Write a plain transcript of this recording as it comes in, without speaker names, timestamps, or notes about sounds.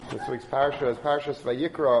This week's parsha is Parshas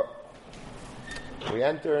Vayikra. We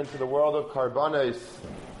enter into the world of Karbanos.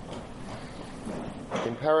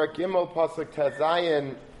 In Parak Gimel Pasuk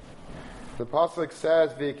Tezayin, the Pasuk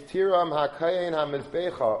says, "V'iktiram hakayin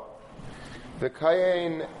hamizbecha." The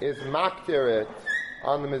kayin is maktir it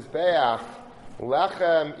on the mizbeach.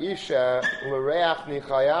 Lechem isha l'reach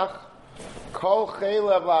nichayach. Kol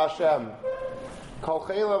chelev la'Hashem. Kol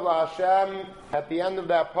chelev la'Hashem. At the end of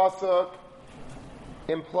that pasuk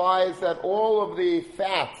implies that all of the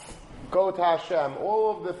fats go to Hashem.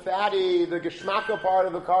 All of the fatty, the geschmacka part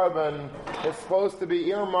of the carbon is supposed to be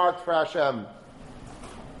earmarked for Hashem.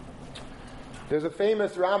 There's a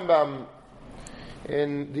famous Rambam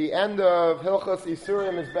in the end of Hilchos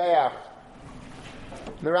Isurim Mizbeach.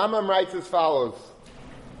 The Rambam writes as follows: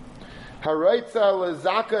 Haroitza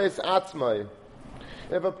lezaka is atzmai.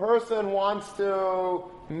 If a person wants to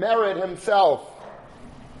merit himself,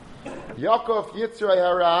 Yaakov Yitzray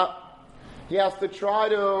Hara, he has to try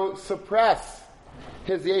to suppress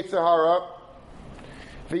his Yetzer Hara.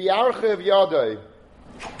 V'yarchiv yadai,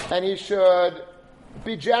 and he should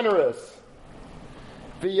be generous.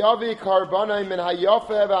 V'yavi karbanai min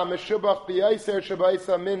hayafe v'ameshubach b'yaiser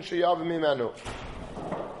shabaysa min sheyav mimenu.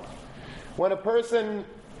 When a person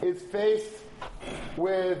is faced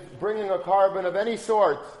with bringing a carbon of any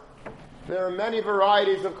sort, there are many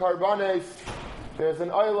varieties of carbones. There's an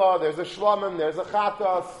oila, there's a shlamim, there's a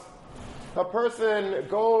chatas. A person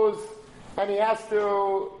goes and he has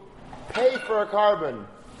to pay for a carbon,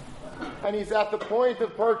 and he's at the point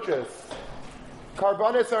of purchase.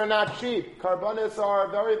 Carbones are not cheap. Carbones are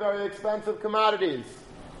very, very expensive commodities.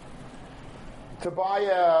 To buy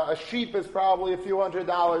a sheep is probably a few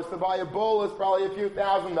 $100s. To buy a bull is probably a few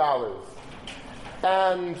 $1,000s.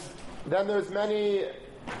 And then there's many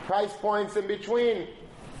price points in between.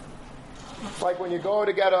 Like when you go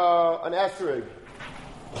to get an esrog.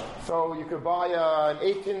 So you could buy an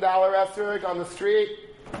 $18 esrog on the street,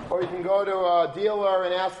 or you can go to a dealer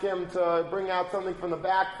and ask him to bring out something from the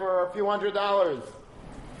back for a few $100s.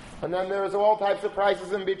 And then there's all types of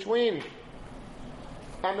prices in between.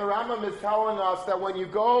 And the Rambam is telling us that when you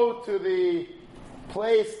go to the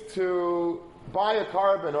place to buy a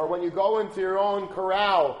carbon, or when you go into your own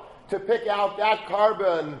corral to pick out that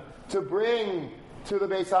carbon to bring to the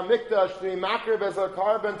Beis HaMikdash, to be makrib as a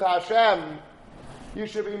carbon to Hashem, you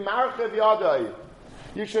should be marchiv yadai.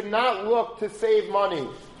 You should not look to save money.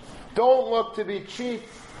 Don't look to be cheap.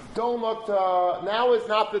 Don't look to... Now is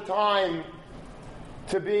not the time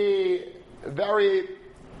to be very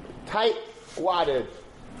tight-wadded.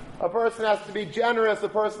 A person has to be generous. A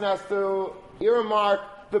person has to earmark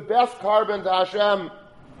the best carbon to Hashem.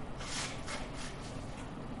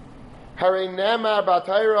 Harei Nemar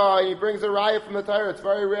B'Torah, he brings a raya from the Torah. It's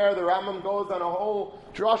very rare. The Rambam goes on a whole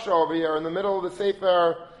drasha over here in the middle of the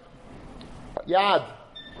Sefer Yad.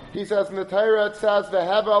 He says in the Torah, it says,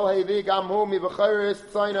 "V'hevel hevi gamhu mi b'chayris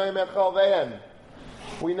tzaynoi mechal ve'en."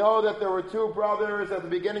 We know that there were two brothers at the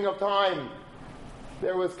beginning of time.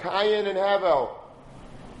 There was Cain and Hevel.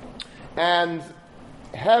 And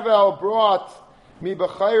Hevel brought mi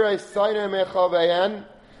b'chayris tzaynoi mechal ve'en.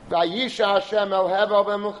 Vayisha Hashem el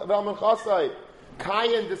Hevel v'melchasai.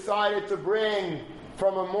 Cain decided to bring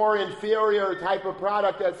from a more inferior type of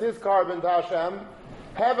product as his carbon to Hashem.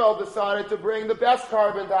 Hevel decided to bring the best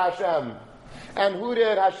carbon to Hashem. And who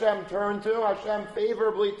did Hashem turn to? Hashem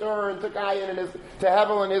favorably turned to Cain and to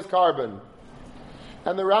Hevel and his carbon.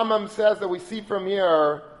 And the Rambam says that we see from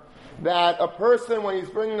here that a person, when he's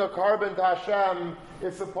bringing a carbon to Hashem,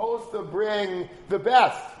 is supposed to bring the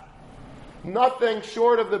best. Nothing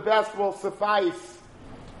short of the best will suffice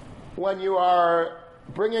when you are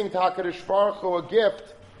bringing to HaKadosh Baruch Hu a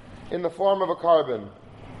gift in the form of a carbon.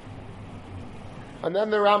 And then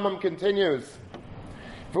the Rambam continues,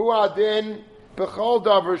 V'u'adin b'chol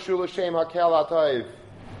davar shu l'shem hakel atayv,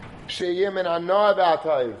 she'yim min hanoav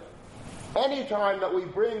atayv. Anytime that we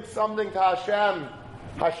bring something to Hashem,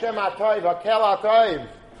 Hashem atayv, hakel atayv,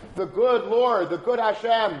 the good Lord, the good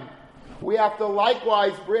Hashem, we have to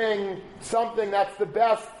likewise bring something that's the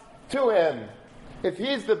best to Him. If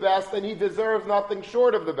He's the best, then He deserves nothing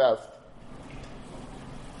short of the best.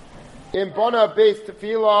 In Bona Beis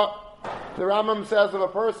Tefillah, the Rambam says if a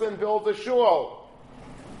person builds a shul,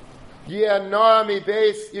 Ye'anoa mi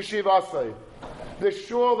beis yeshivasai. The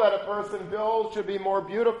shul that a person builds should be more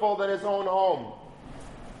beautiful than his own home.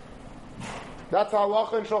 That's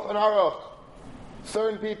halacha in Shulchan Aruch.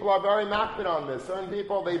 Certain people are very makpid on this. Certain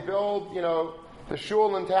people, they build, the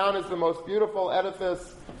shul in town is the most beautiful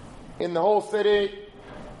edifice in the whole city,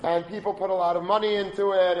 and people put a lot of money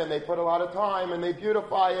into it, and they put a lot of time, and they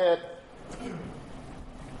beautify it.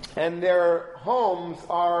 and their homes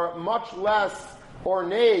are much less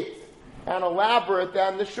ornate and elaborate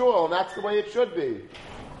than the shul, and that's the way it should be.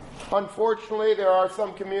 Unfortunately, there are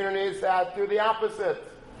some communities that do the opposite,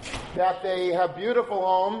 that they have beautiful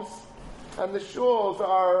homes, and the shuls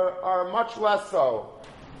are much less so.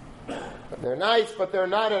 They're nice, but they're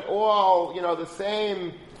not at all, the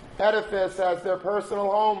same edifice as their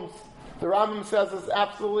personal homes. The Rambam says it's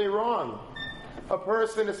absolutely wrong. A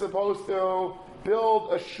person is supposed to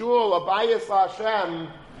build a shul, a bayis Hashem,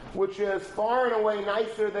 which is far and away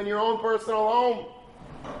nicer than your own personal home.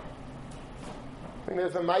 I think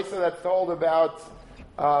there's a Maisa that's told about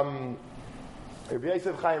Rabbi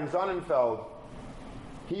Yosef Chaim Sonnenfeld.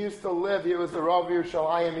 He used to live, he was the Rav of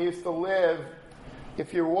Yerushalayim, he used to live,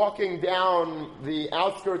 if you're walking down the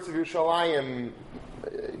outskirts of Yerushalayim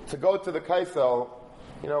to go to the Kaisel,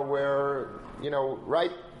 where,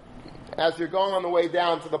 right as you're going on the way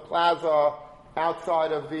down to the plaza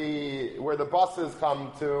outside of where the buses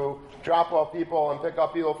come to drop off people and pick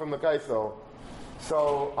up people from the Kaisel.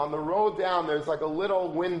 So on the road down, there's like a little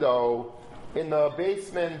window in the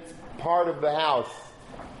basement part of the house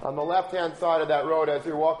on the left-hand side of that road as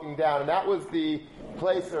you're walking down. And that was the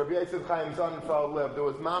place where Rabbi Yosef Chaim Sonnenfeld lived. There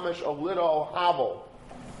was mamish a little hovel.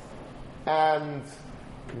 And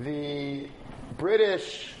the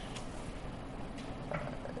British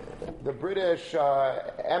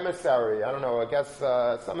emissary, I don't know, I guess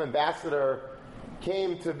some ambassador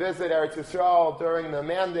came to visit Eretz Yisrael during the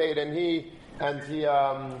mandate, and he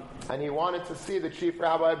wanted to see the chief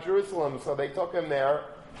rabbi of Jerusalem, so they took him there,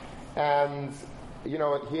 and he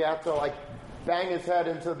had to bang his head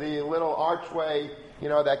into the little archway,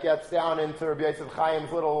 that gets down into Rabbi Yosef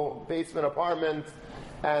Chaim's little basement apartment,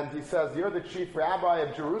 and he says, "You're the chief rabbi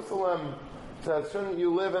of Jerusalem." He says, "Shouldn't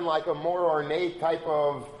you live in a more ornate type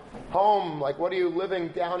of home? What are you living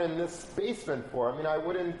down in this basement for? I mean, I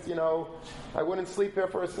wouldn't sleep here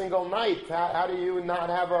for a single night. How do you not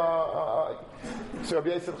have So Rabbi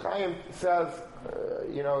Yosef Chaim says,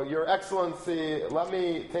 Your Excellency, let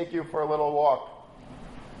me take you for a little walk.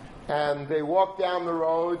 And they walk down the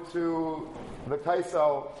road to the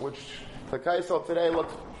Kaisel, which the Kaisel today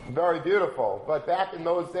looks very beautiful. But back in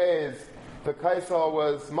those days, the Kaisel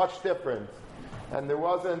was much different. And there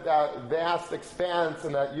wasn't that vast expanse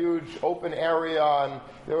and that huge open area, and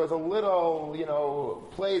there was a little,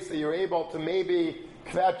 place that you were able to maybe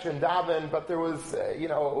kvetch and daven, but there was, it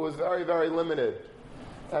was very, very limited.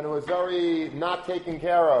 And it was very not taken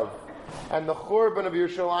care of. And the Churban of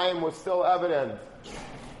Yerushalayim was still evident.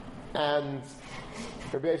 And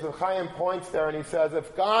Rabbi Yosef Chaim points there and he says,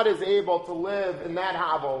 if God is able to live in that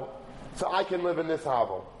hovel, so I can live in this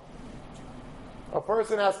hovel. A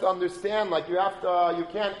person has to understand, you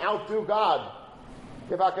can't outdo God.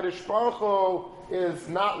 If HaKadosh Baruch Hu is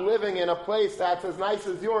not living in a place that's as nice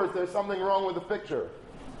as yours, there's something wrong with the picture.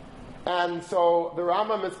 And so the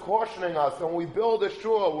Rambam is cautioning us, when we build a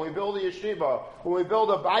shul, when we build a yeshiva, when we build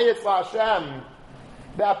a bayis Hashem,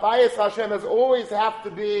 that bayis Hashem has always have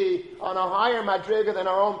to be on a higher madriga than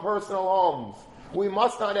our own personal homes. We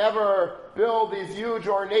must not ever build these huge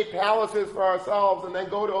ornate palaces for ourselves and then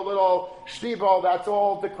go to a little shtibel that's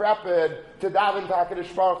all decrepit to daven to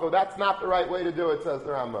HaKadosh Baruch Hu. That's not the right way to do it, says the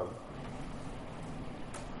Rambam.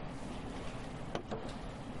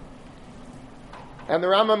 And the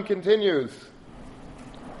Rambam continues,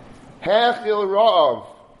 Hechil Ra'av.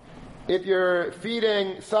 If you're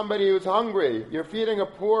feeding somebody who's hungry, you're feeding a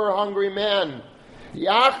poor, hungry man,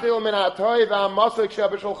 Yachil min ha'toy v'ha'masik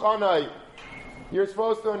sheb'shulchanai. You're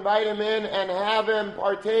supposed to invite him in and have him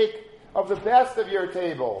partake of the best of your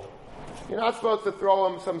table. You're not supposed to throw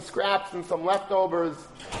him some scraps and some leftovers.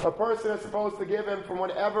 A person is supposed to give him from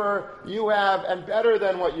whatever you have and better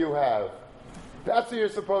than what you have. That's what you're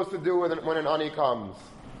supposed to do when an ani comes.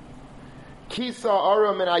 Kisa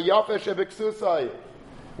arum min hayafesh ebiksusai.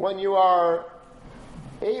 When you are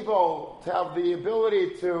able to have the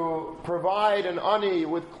ability to provide an ani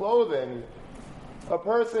with clothing, a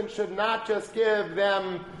person should not just give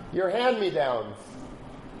them your hand-me-downs.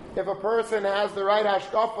 If a person has the right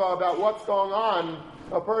hashkafa about what's going on,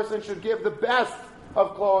 a person should give the best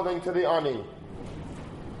of clothing to the ani.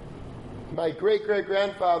 My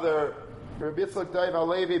great-great-grandfather, Rabbi Yitzchak Dov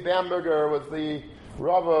Halevi Bamberger, was the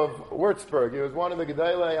Rav of Würzburg. He was one of the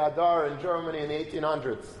Gedolei Hadar in Germany in the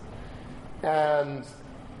 1800s. And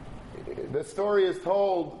the story is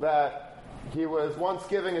told that he was once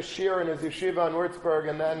giving a shir in his yeshiva in Würzburg,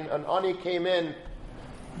 and then an ani came in,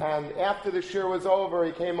 and after the shir was over,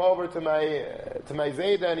 he came over to my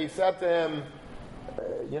Zayda, and he said to him,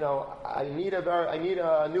 I need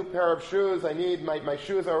a new pair of shoes. My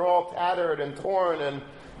shoes are all tattered and torn, and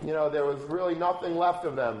there was really nothing left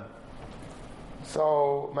of them.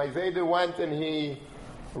 So my Zaydu went and he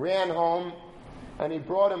ran home, and he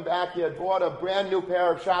brought him back. He had bought a brand new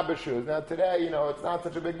pair of Shabbos shoes. Now today, it's not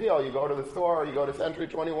such a big deal. You go to the store, you go to Century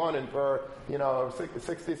 21, and for, $60,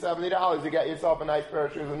 $70, you get yourself a nice pair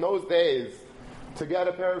of shoes. In those days, to get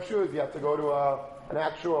a pair of shoes, you have to go to an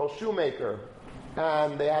actual shoemaker.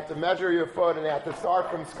 And they had to measure your foot, and they had to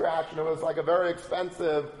start from scratch, and it was like a very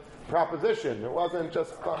expensive proposition. It wasn't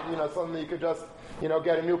just, something you could just,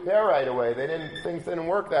 get a new pair right away. Things didn't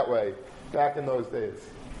work that way back in those days.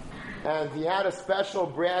 And he had a special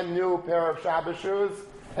brand new pair of Shabbos shoes,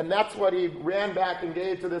 and that's what he ran back and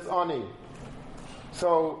gave to this Ani.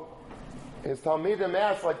 So his Talmidim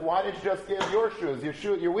asked, why did you just give your shoes?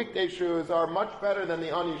 Your weekday shoes are much better than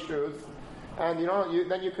the Ani shoes. And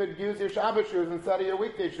then you could use your Shabbos shoes instead of your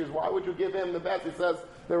weekday shoes. Why would you give him the best? He says,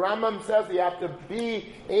 the Rambam says you have to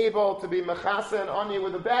be able to be mechasa and ani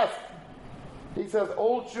with the best. He says,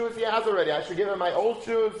 old shoes he has already. I should give him my old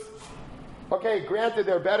shoes. Okay, granted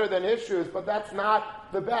they're better than his shoes, but that's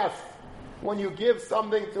not the best. When you give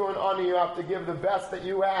something to an ani, you have to give the best that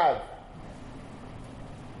you have.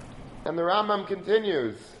 And the Rambam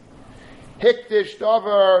continues, Hikdish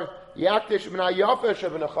davar yakdish b'nayafesh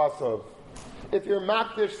b'nachasov. If you're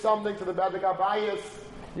makdish something to the Bedek Habayis,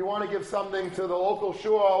 you want to give something to the local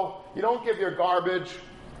shul, you don't give your garbage.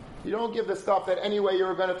 You don't give the stuff that anyway you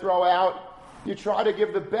were going to throw out. You try to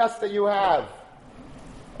give the best that you have.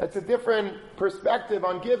 It's a different perspective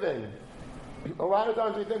on giving. A lot of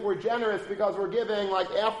times we think we're generous because we're giving,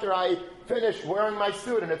 after I finish wearing my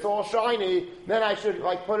suit and it's all shiny, then I should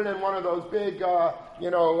put it in one of those big,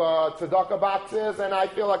 tzedakah boxes, and I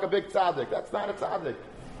feel like a big tzaddik. That's not a tzaddik.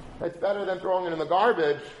 It's better than throwing it in the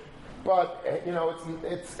garbage, but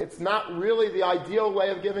it's not really the ideal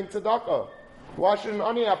way of giving tzedakah. Why should an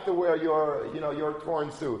ani have to wear your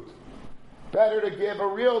torn suit? Better to give a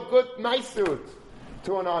real good, nice suit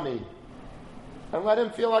to an ani and let him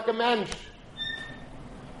feel like a mensch.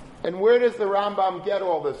 And where does the Rambam get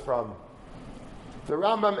all this from? The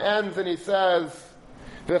Rambam ends and he says,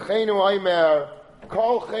 "V'cheinu oimer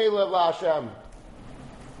kol chelev la'Hashem."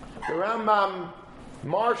 The Rambam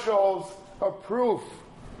marshals a proof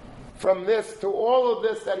from this to all of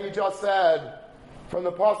this that he just said, from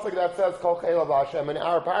the pasuk that says kol chelev la'Hashem. In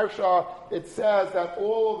our parsha, it says that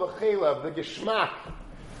all of the chelev, the geshmak,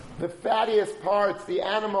 the fattiest parts, the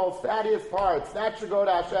animal's fattiest parts, that should go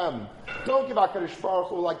to Hashem. Don't give HaKadosh Baruch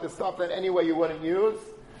Hu like the stuff that anyway you wouldn't use.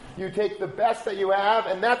 You take the best that you have,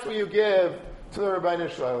 and that's what you give to the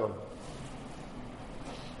Rebbeinu Shalom.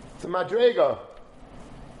 It's a madrega.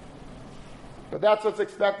 But that's what's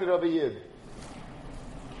expected of a Yid.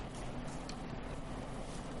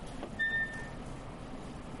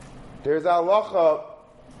 There's a halacha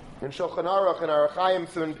in Shulchan Aruch and Aruch Chaim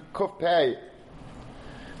Sun Kuf Pei.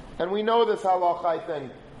 And we know this halacha, I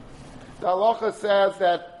think. The halacha says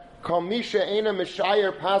that Kol Misha Eina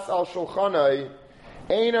Mishayer Pas Al Shulchanai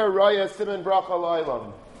Eina Raya Siman Bracha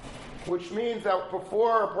L'Olam, which means that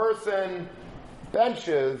before a person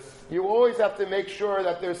benches, you always have to make sure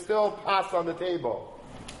that there's still pas on the table.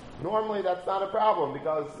 Normally that's not a problem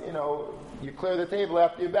because, you clear the table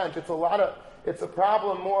after you bench. It's a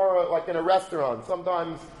problem more like in a restaurant.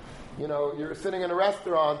 Sometimes, you're sitting in a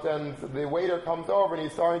restaurant and the waiter comes over and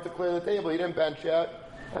he's starting to clear the table. He didn't bench yet.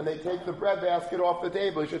 And they take the bread basket off the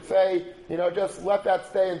table. You should say, just let that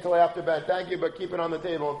stay until after bench. Thank you, but keep it on the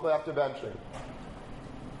table until after benching.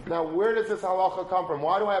 Now, where does this halacha come from?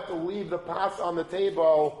 Why do I have to leave the pas on the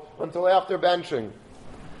table until after benching?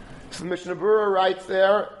 So Mishnah Berurah writes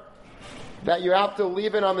there that you have to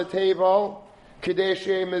leave it on the table so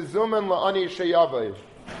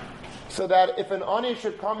that if an ani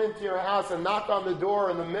should come into your house and knock on the door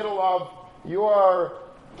in the middle of your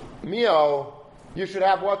meal, you should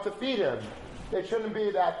have what to feed him. It shouldn't be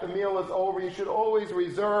that the meal is over. You should always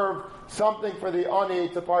reserve something for the ani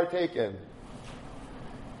to partake in.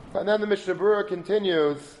 And then the Mishnah Berurah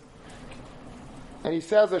continues, and he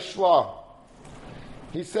says a shlah.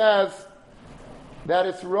 He says that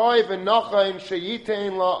it's roi v'nachain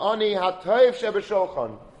sheyitein la'ani hatoiv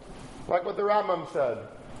shebeshulchan. Like what the Rambam said.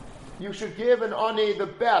 You should give an ani the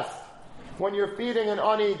best. When you're feeding an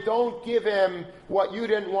ani, don't give him what you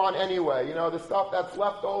didn't want anyway. The stuff that's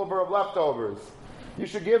left over of leftovers. You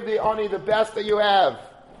should give the ani the best that you have.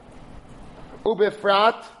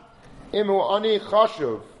 Ubefrat imu ani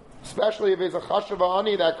chashuv. Especially if it's a chashuv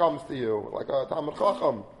ani that comes to you, like a Talmud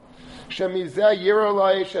Chacham. Shemizeh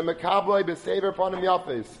yirolai shemekabloi b'sever panim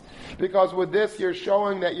yafis. Because with this you're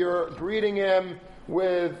showing that you're greeting him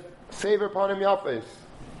with sever panim yafis.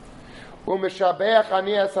 U'mishabeach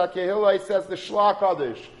ani es hakehillah, he says the Shla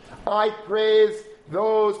Kadosh. I praise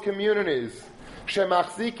those communities.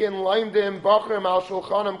 Shemachzikin loimdim bachrim al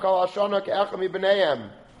shulchanim kol hashana ke'echem ibneihem.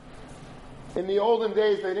 In the olden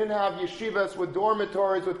days, they didn't have yeshivas with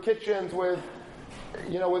dormitories, with kitchens, with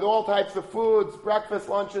all types of foods, breakfast,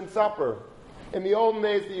 lunch, and supper. In the olden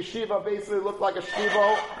days, the yeshiva basically looked like a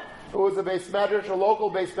shtivo. It was a beis medrash, a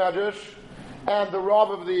local beis medrash, and the rav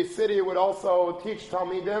of the city would also teach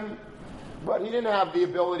talmidim, but he didn't have the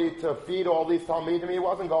ability to feed all these talmidim. He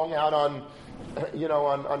wasn't going out on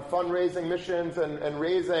fundraising missions and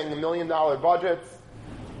raising $1 million budgets.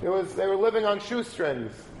 They were living on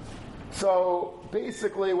shoestrings. So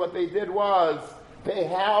basically what they did was they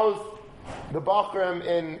housed the Bachrim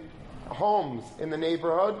in homes in the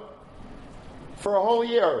neighborhood for a whole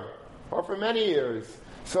year, or for many years.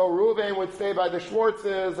 So Reuven would stay by the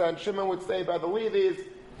Schwartzes, and Shimon would stay by the Levis,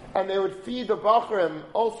 and they would feed the Bachrim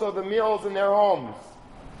also the meals in their homes.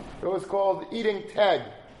 It was called eating teg,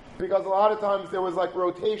 because a lot of times there was like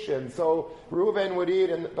rotation. So Reuven would eat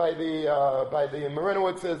by the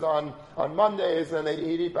Marinowitzes on Mondays, and they'd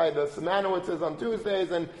eat by the Simanowitzes on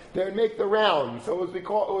Tuesdays, and they would make the round. So it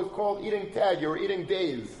was called eating teg. You were eating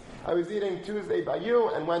days. I was eating Tuesday by you,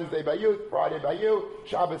 and Wednesday by you, Friday by you,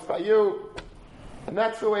 Shabbos by you. And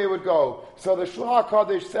that's the way it would go. So the Shla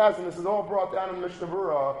Kadosh says, and this is all brought down in Mishnah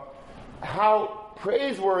Berurah, how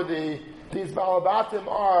praiseworthy these Balabatim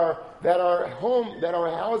are that are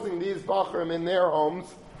housing these Bachrim in their homes.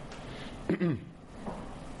 And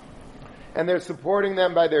they're supporting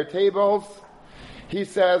them by their tables. He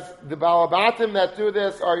says, the Balabatim that do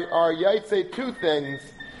this are Yaitse two things,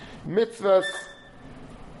 mitzvahs,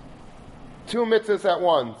 two mitzvahs at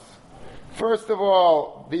once. First of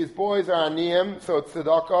all, these boys are aniyim, so it's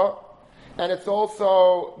tzedakah, and it's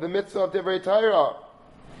also the mitzvah of Divrei Torah,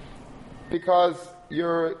 because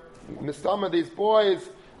these boys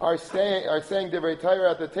are saying Divrei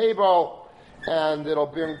Torah at the table, and it'll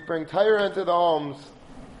bring Torah into the homes.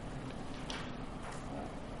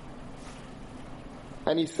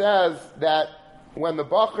 And he says that when the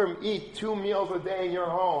Bachrim eat 2 meals a day in your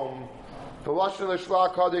home, the Lashon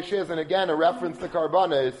Shla Kadosh is, and again a reference to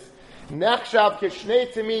Karbanis, Nechshav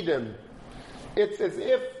Kishnei Timidim. It's as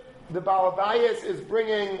if the Balabayas is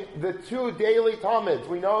bringing the 2 daily Talmuds.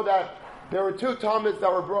 We know that there were 2 Talmuds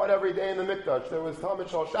that were brought every day in the Mikdash. There was Talmud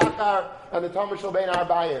Shal Shachar and the Talmud Shal Bein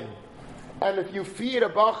Arbayim. And if you feed a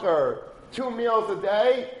Bacher 2 meals a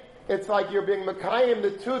day, it's like you're being Mekayim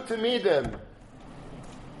the 2 Timidim.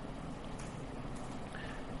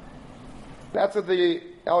 That's what the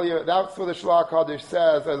Shla Kadosh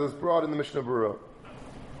says, as is brought in the Mishnah Berurah.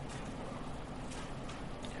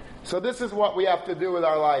 So this is what we have to do with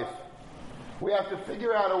our life. We have to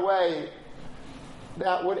figure out a way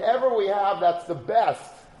that whatever we have that's the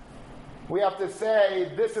best, we have to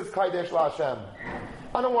say, this is Kaidesh LaHashem.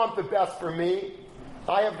 I don't want the best for me.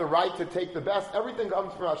 I have the right to take the best. Everything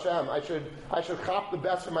comes from Hashem. I should chop the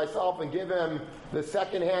best for myself and give him the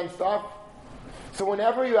second-hand stuff. So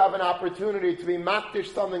whenever you have an opportunity to be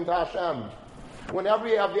makdish something to Hashem, whenever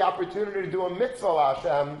you have the opportunity to do a mitzvah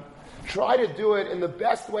Hashem, try to do it in the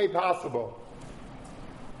best way possible.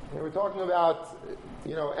 And we're talking about,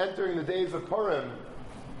 entering the days of Purim.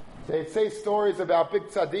 They say stories about big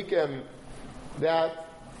tzaddikim that,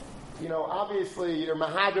 obviously you're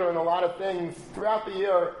mahadir in a lot of things throughout the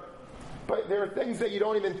year, but there are things that you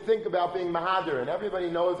don't even think about being mahadir, and everybody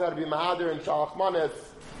knows how to be mahadir in Shalach Manis.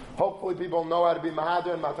 Hopefully people know how to be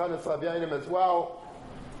mahadir in Matanis Lavyanim as well.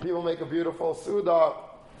 People make a beautiful Suda.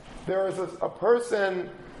 There is a person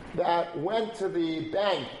that went to the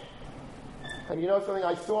bank, and something,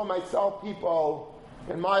 I saw myself people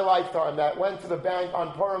in my lifetime that went to the bank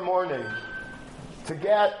on Purim morning to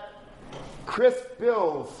get crisp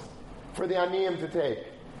bills for the aniyim to take.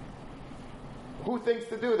 Who thinks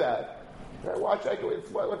to do that? What's the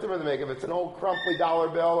difference to make if it's an old crumply dollar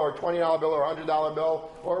bill or a $20 bill or a $100 bill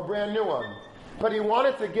or a brand new one? But he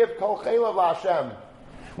wanted to give kol chelav LaHashem.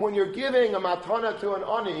 When you're giving a matana to an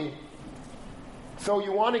ani, so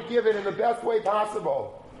you want to give it in the best way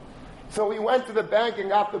possible. So he went to the bank and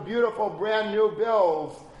got the beautiful brand new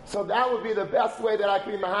bills. So that would be the best way that I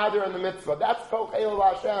could be mahadir in the mitzvah. That's kol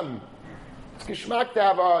chelav LaHashem. It's geschmack to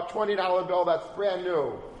have a $20 bill that's brand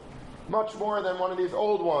new. Much more than one of these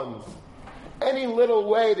old ones. Any little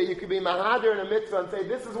way that you could be mahadir in a mitzvah and say,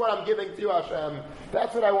 this is what I'm giving to you, Hashem,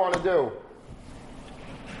 that's what I want to do.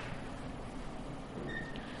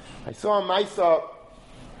 I saw a Maisa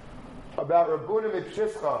about Rabbunim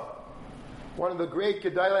Ipshischa, one of the great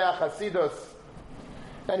Gedalei HaChasidus,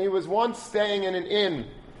 and he was once staying in an inn,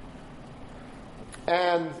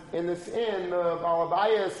 And in this inn, the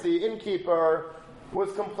Balabayas, the innkeeper,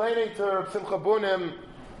 was complaining to Simcha Bunim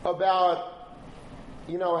about,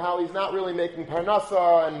 how he's not really making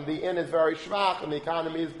parnasa, and the inn is very schwach, and the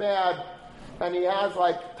economy is bad, and he has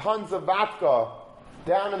tons of vodka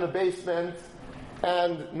down in the basement,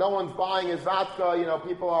 and no one's buying his vodka.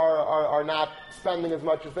 People are not spending as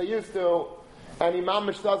much as they used to, and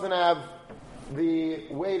Imamish doesn't have the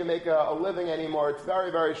way to make a living anymore. It's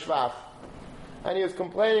very, very schwach. And he was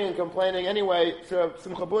complaining. Anyway, so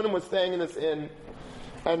Simcha Bunim was staying in this inn,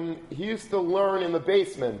 and he used to learn in the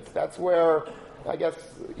basement. That's where, I guess,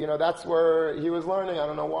 that's where he was learning. I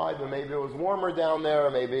don't know why, but maybe it was warmer down there, or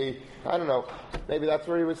maybe, I don't know, maybe that's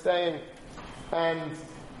where he was staying. And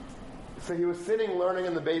so he was sitting learning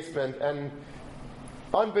in the basement, and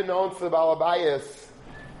unbeknownst to the Balabayas,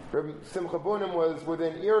 Simcha Bunim was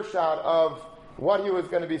within earshot of what he was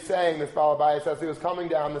going to be saying, this Balabayas, as he was coming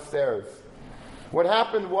down the stairs. What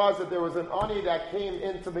happened was that there was an ani that came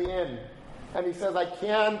into the inn, and he says, I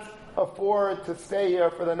can't afford to stay here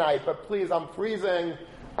for the night, but please, I'm freezing.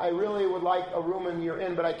 I really would like a room in your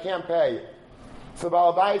inn, but I can't pay. So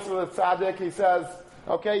Balabayas was a tzaddik. He says,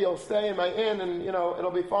 okay, you'll stay in my inn, and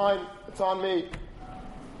it'll be fine. It's on me.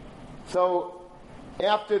 So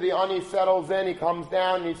after the ani settles in, he comes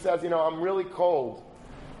down and he says, I'm really cold.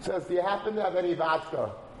 He says, do you happen to have any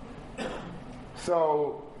vodka?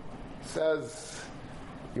 So he says,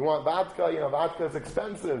 you want vodka? Vodka is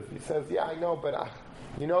expensive. He says, yeah, I know, but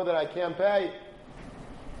you know that I can't pay.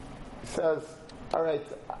 He says, all right,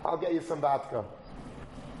 I'll get you some vodka.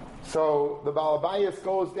 So the Balabayas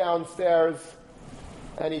goes downstairs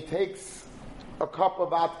and he takes a cup of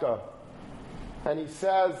vodka and he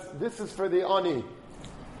says, this is for the ani.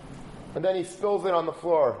 And then he spills it on the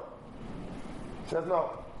floor. He says,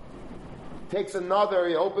 no. Takes another,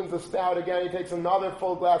 he opens the spout again, he takes another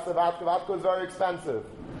full glass of vodka. Vodka is very expensive.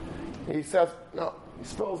 He says, no. He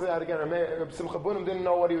spills it out again. Simcha Bunim didn't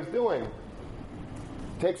know what he was doing.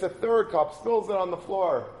 Takes a third cup, spills it on the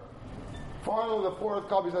floor. Finally, the fourth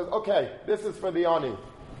cup, he says, okay, this is for the ani.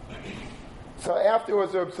 So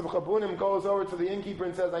afterwards, Simcha Bunim goes over to the innkeeper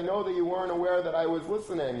and says, I know that you weren't aware that I was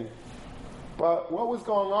listening, but what was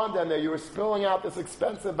going on down there? You were spilling out this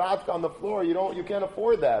expensive vodka on the floor. You can't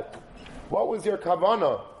afford that. What was your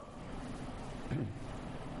kavanah?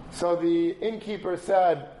 So the innkeeper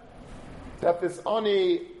said that this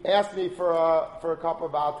ani asked me for a cup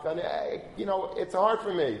of vodka. And, it's hard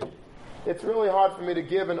for me. It's really hard for me to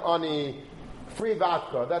give an ani free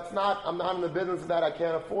vodka. I'm not in the business of that. I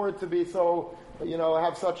can't afford to be so,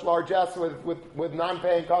 have such largesse with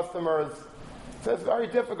non-paying customers. So it's very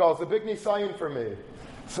difficult. It's a big nisayon for me.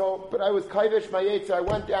 So, but I was kaivish my yetzer. I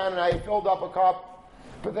went down and I filled up a cup,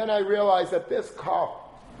 but then I realized that this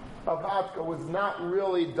cup of vodka was not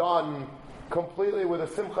really done completely with a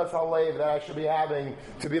simchas halev that I should be having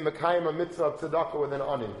to be mekayim a mitzvah of tzedakah with an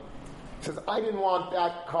ani. He says, I didn't want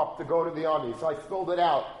that cup to go to the ani, so I spilled it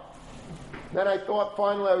out. Then I thought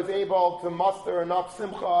finally I was able to muster enough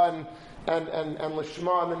simcha and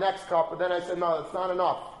lishma in the next cup, but then I said, no, that's not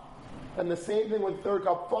enough. And the same thing with the third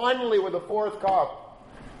cup. Finally, with the fourth cup,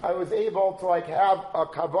 I was able to have a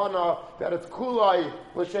kavana that it's kulai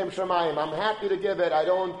l'shem shamayim. I'm happy to give it. I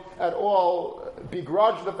don't at all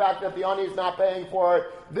begrudge the fact that the ani is not paying for it.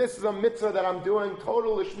 This is a mitzvah that I'm doing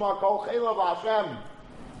total lishma kol chelav Hashem.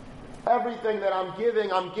 Everything that I'm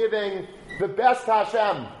giving the best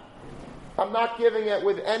Hashem. I'm not giving it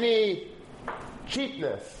with any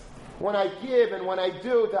cheapness. When I give and when I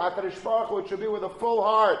do to HaKadosh Baruch Hu, it should be with a full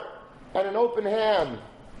heart and an open hand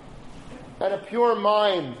and a pure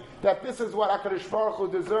mind that this is what HaKadosh Baruch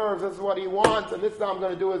Hu deserves, this is what He wants, and this is how I'm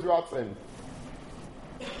going to do His ratzon.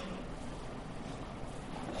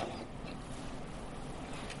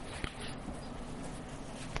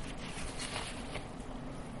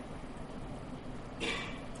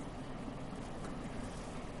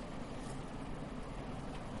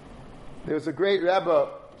 There was a great Rebbe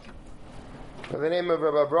by the name of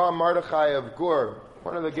Rebbe Avraham Mordechai of Gur,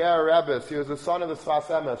 one of the Ger Rebbes. He was the son of the Sfas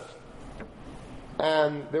Emes.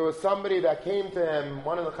 And there was somebody that came to him,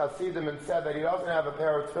 one of the Hasidim, and said that he doesn't have a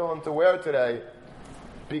pair of tefillin to wear today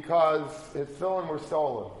because his tefillin were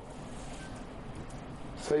stolen.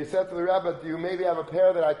 So he said to the Rebbe, do you maybe have a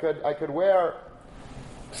pair that I could wear?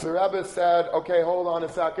 So the Rebbe said, okay, hold on a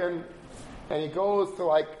second. And he goes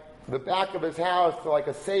to the back of his house to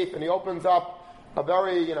a safe, and he opens up a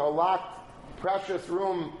very, locked, precious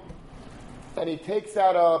room, and he takes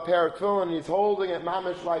out a pair of tefillin, and he's holding it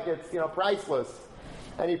mamish like it's, priceless.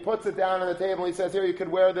 And he puts it down on the table, and he says, here, you could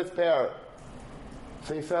wear this pair.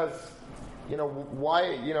 So he says,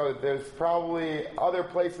 why, there's probably other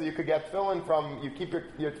places you could get tefillin from. You keep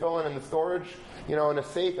your tefillin in the storage, in a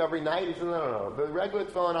safe every night. He says, no. The regular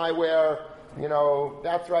tefillin I wear,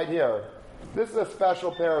 that's right here. This is a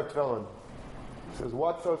special pair of tefillin. He says,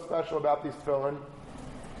 what's so special about these tefillin?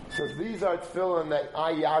 He says, these are tefillin that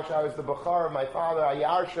I was the Bechar of my father. I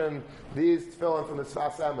yarshin these tefillin from the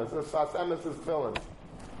Sfas Emes. The Sfas Emes is tefillin.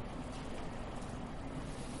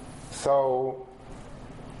 So,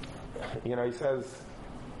 he says,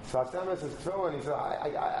 Sfas Emes is tefillin. He says,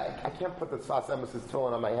 I can't put the Sfas Emes'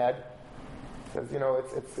 tefillin on my head. He says,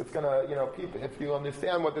 it's gonna, people, if you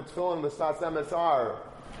understand what the tefillin and the Sfas Emes are,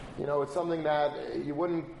 it's something that you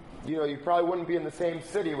wouldn't, you probably wouldn't be in the same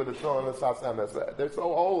city with the tefillin and the Sfas Emes. They're so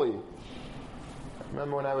holy. I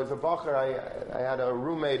remember when I was a bacher, I had a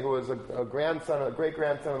roommate who was a great-grandson of the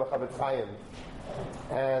Chavetz Chaim.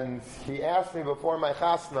 And he asked me before my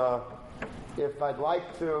chasna if I'd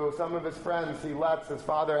like to, some of his friends, his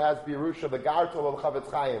father has Birusha, the Gartel of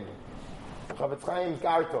Chavetz Chaim. Chavetz Chaim's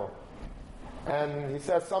Gartel. And he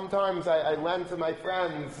says, sometimes I lend to my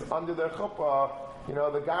friends under their chuppah,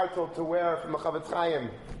 the Gartel to wear from the Chavetz Chaim.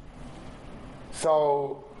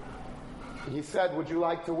 So he said, would you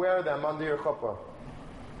like to wear them under your chuppah?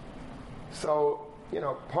 So,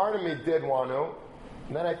 part of me did want to.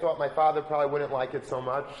 And then I thought my father probably wouldn't like it so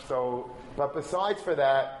much. But besides for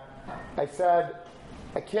that, I said,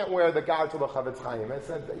 I can't wear the Gartel of Chavetz Chaim. I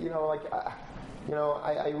said,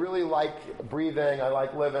 I really like breathing. I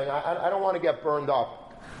like living. I don't want to get burned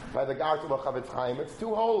up by the Gartel of Chavetz Chaim. It's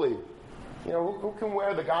too holy. Who can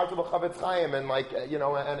wear the Gartel of Chavetz Chaim and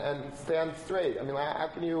and stand straight? I mean, how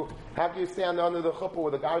can you stand under the chuppah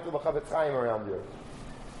with the Gartel of Chavetz Chaim around you?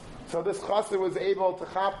 So this chassid was able to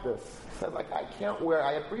chap this. He said,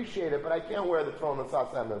 I appreciate it, but I can't wear the tefillin and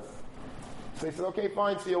Sfas Emes. So he said, okay,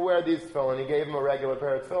 fine, so you'll wear these tefillin. He gave him a regular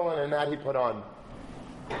pair of tefillin, and that he put on.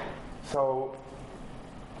 So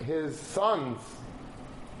his sons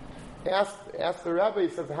asked the Rebbe, he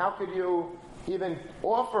says, how could you even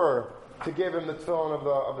offer to give him the tefillin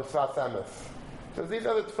of the Sfas Emes? He says, these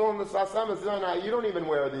are the tefillin of the Sfas Emes. You don't even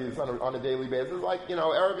wear these on a daily basis. Like,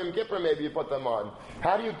 Erev Yom Kippur, maybe you put them on.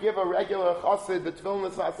 How do you give a regular chassid the tefillin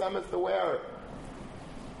of the Sfas Emes to wear?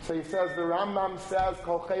 So he says, the Rambam says,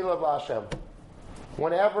 Kol Chelav Hashem.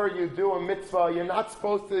 Whenever you do a mitzvah, you're not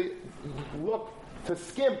supposed to look to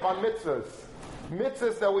skimp on mitzvahs.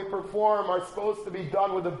 Mitzvahs that we perform are supposed to be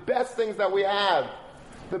done with the best things that we have.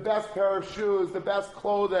 The best pair of shoes, the best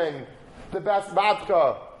clothing, the best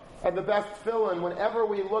vodka, and the best tefillin. Whenever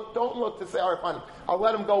we look, don't look to say, all right, fine, I'll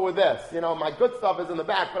let him go with this. My good stuff is in the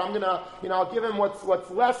back, but I'm going to, I'll give him what's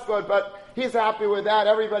less good, but he's happy with that.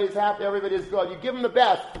 Everybody's happy. Everybody's good. You give him the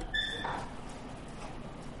best.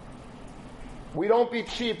 We don't be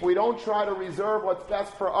cheap. We don't try to reserve what's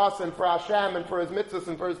best for us and for Hashem and for His mitzvahs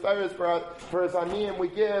and for His tayros, for His aniyim.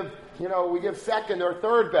 We give second or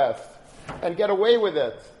third best and get away with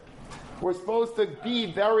it. We're supposed to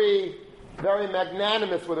be very, very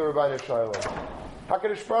magnanimous with the Rebbeinu Shalom.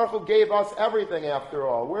 HaKadosh Baruch Hu gave us everything after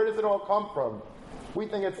all. Where does it all come from? We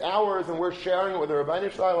think it's ours and we're sharing it with the Rebbeinu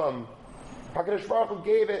Shalom. HaKadosh Baruch Hu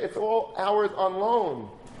gave it. It's all ours on loan.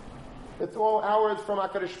 It's all ours from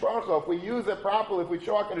HaKadosh Baruch Hu. If we use it properly, if we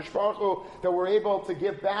show HaKadosh Baruch Hu that we're able to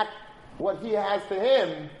give back what He has to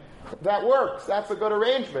Him, that works. That's a good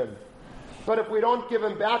arrangement. But if we don't give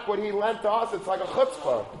Him back what He lent to us, it's like a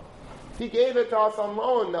chutzpah. He gave it to us on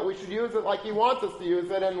loan, that we should use it like He wants us to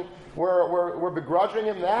use it, and we're begrudging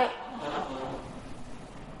Him that?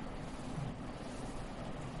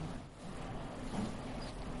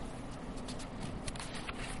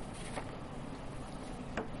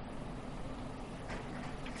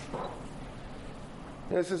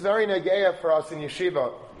 This is very negeya for us in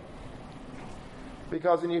yeshiva.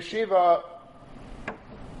 Because in yeshiva,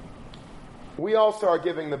 we also are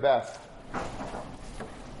giving the best.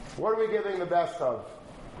 What are we giving the best of?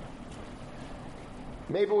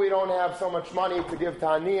 Maybe we don't have so much money to give to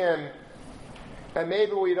aniyim, and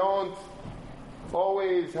maybe we don't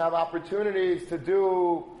always have opportunities to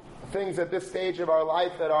do things at this stage of our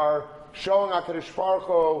life that are showing HaKadosh Baruch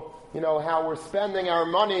Hu, how we're spending our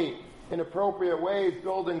money in appropriate ways,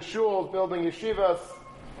 building shuls, building yeshivas,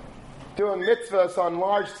 doing mitzvahs on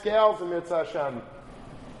large scales in Mitzvah Hashem.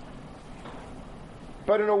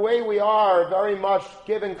 But in a way we are very much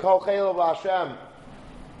giving Kol Chelav Hashem.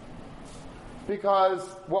 Because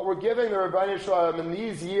what we're giving the Rebbeinu Shalom in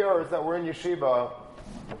these years that we're in yeshiva,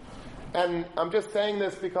 and I'm just saying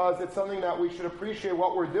this because it's something that we should appreciate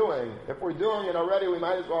what we're doing. If we're doing it already, we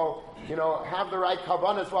might as well, have the right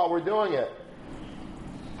kavanas while we're doing it.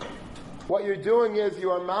 What you're doing is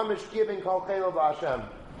you are mamish giving Kol Chelav Hashem.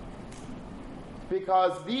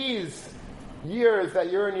 because these years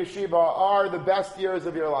that you're in yeshiva are the best years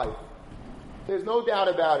of your life. There's no doubt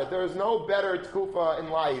about it. There's no better tkufa in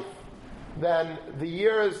life than the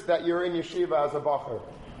years that you're in yeshiva as a bacher.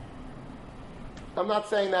 I'm not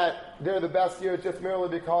saying that they're the best years just merely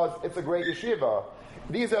because it's a great yeshiva.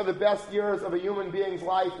 These are the best years of a human being's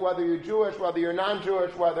life, whether you're Jewish, whether you're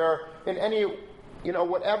non-Jewish, whether in any,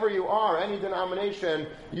 whatever you are, any denomination,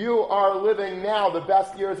 you are living now the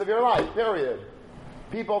best years of your life, period.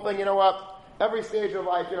 People think, every stage of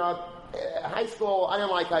life, high school, I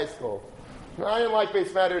didn't like high school. I didn't like Beis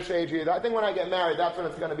Medrash age either. I think when I get married, that's when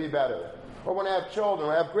it's going to be better. Or when I have children,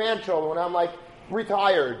 when I have grandchildren, when I'm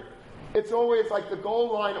retired. It's always the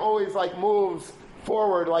goal line always moves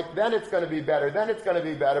forward, then it's going to be better, then it's going to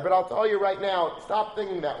be better. But I'll tell you right now, stop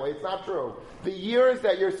thinking that way. It's not true. The years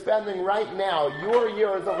that you're spending right now, your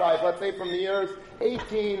years of life, let's say from the years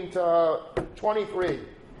 18 to 23,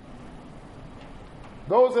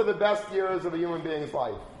 those are the best years of a human being's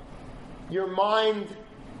life. Your mind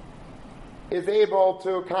is able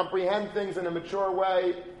to comprehend things in a mature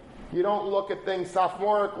way. You don't look at things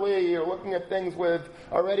sophomorically. You're looking at things with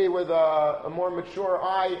a more mature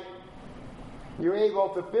eye. You're able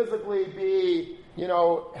to physically be,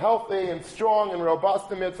 healthy and strong and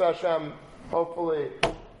robust in Mitzvah Hashem, hopefully.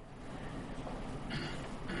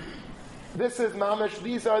 This is mamish.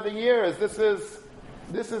 These are the years. This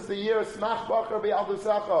is the year smach bacher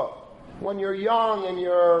b'aldusecha, when you're young and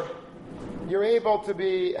you're able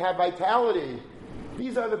to have vitality.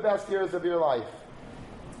 These are the best years of your life.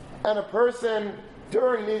 And a person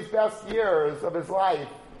during these best years of his life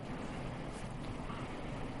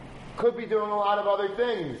could be doing a lot of other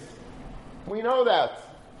things. We know that.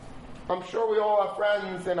 I'm sure we all have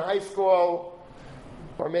friends in high school,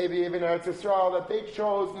 or maybe even in Eretz Yisrael, that they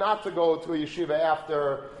chose not to go to a yeshiva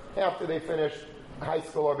after they finished high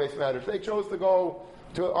school or Beis Medrash. They chose to go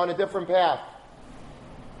on a different path.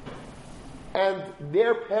 And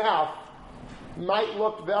their path might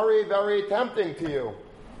look very, very tempting to you.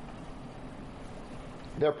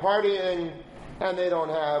 They're partying, and they don't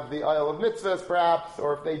have the oil of mitzvahs, perhaps,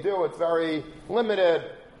 or if they do, it's very limited.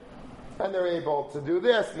 And they're able to do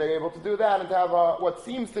this, and they're able to do that, and to have what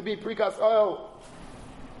seems to be prikas oil.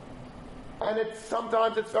 And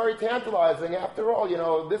sometimes it's very tantalizing. After all,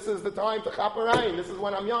 this is the time to chaperayim. This is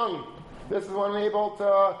when I'm young. This is when I'm able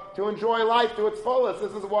to enjoy life to its fullest.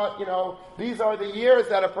 This is what, these are the years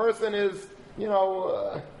that a person is,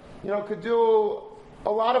 could do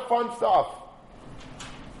a lot of fun stuff.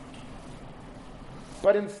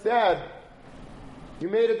 But instead, you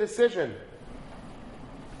made a decision.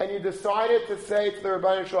 And you decided to say to the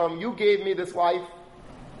Rebbeinu Shalom, you gave me this life.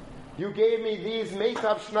 You gave me these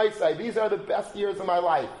meitav shnaisai. These are the best years of my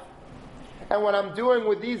life. And what I'm doing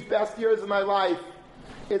with these best years of my life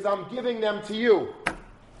is I'm giving them to you.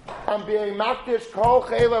 I'm being makdish kol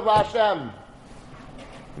chelev Hashem.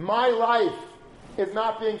 My life is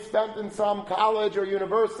not being spent in some college or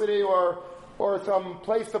university or some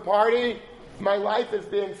place to party. My life is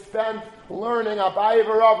being spent learning Abaye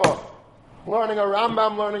v'Rava, learning a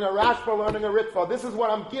Rambam, learning a Rashba, learning a Ritva. This is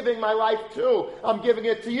what I'm giving my life to. I'm giving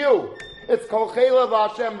it to you. It's Kol Chelev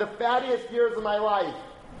Hashem, the fattiest years of my life.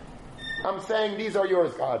 I'm saying these are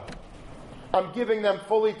yours, God. I'm giving them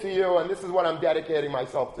fully to you, and this is what I'm dedicating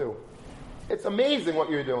myself to. It's amazing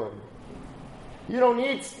what you're doing. You don't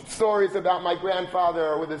need stories about my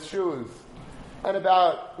grandfather with his shoes, and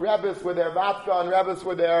about Rebbes with their vodka and Rebbes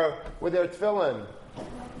with their tefillin.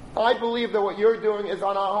 I believe that what you're doing is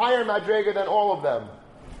on a higher madrega than all of them,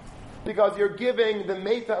 because you're giving the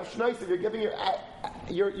meitav shnoisiv. You're giving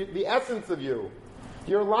the essence of you,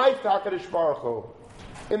 your life, HaKadosh Baruch Hu,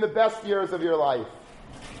 in the best years of your life.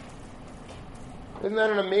 Isn't that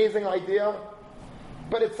an amazing idea?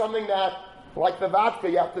 But it's something that, like the vodka,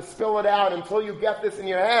 you have to spill it out until you get this in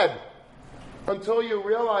your head. Until you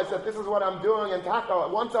realize that this is what I'm doing, and taka,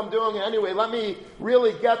 once I'm doing it anyway, let me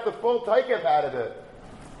really get the full taikif out of it.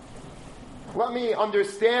 Let me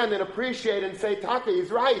understand and appreciate and say, taka,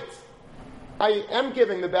 he's right. I am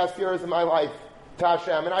giving the best years of my life to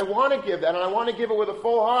Hashem, and I want to give that, and I want to give it with a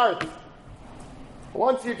full heart.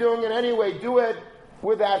 Once you're doing it anyway, do it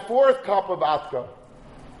with that fourth cup of vodka.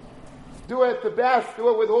 Do it the best. Do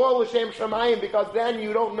it with all the Shem Shamayim, because then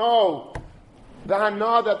you don't know the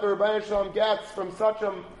hana that the Rebbeinu Shalom gets from such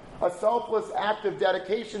a selfless act of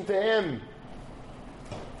dedication to Him.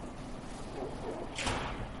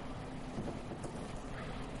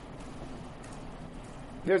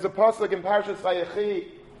 There's a pasuk in Parshas Vayechi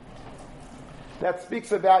that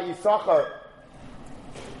speaks about Yisachar.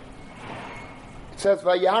 It says,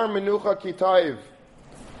 "Vayar menucha kitayv."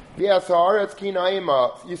 V'yasar it's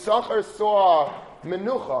kinaima. Yisachar saw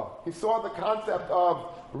menucha. He saw the concept of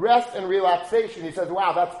rest and relaxation. He says,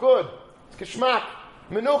 wow, that's good. It's kishmak.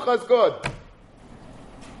 Menucha is good.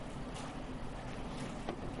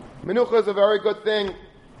 Menucha is a very good thing.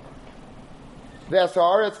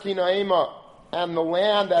 V'yasar it's kinaima. And the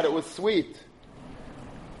land that it was sweet.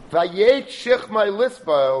 Vayet shichmai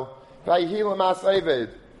lisbo, vayhi lamas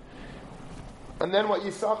eved. And then what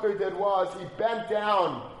Yisachar did was he bent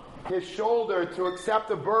down his shoulder to accept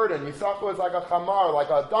a burden. Yisachar was like a chamar, like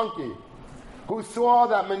a donkey, who saw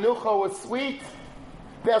that menucha was sweet.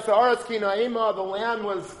 The land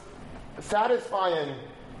was satisfying.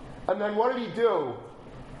 And then what did he do?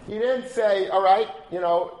 He didn't say, all right,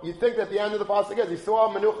 you think that the end of the pasuk is, he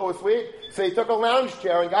saw menucha was sweet, so he took a lounge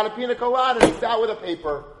chair and got a pina colada and he sat with a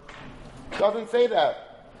paper. It doesn't say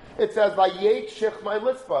that. It says, Vayet shichmai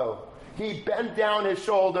lisbo. He bent down his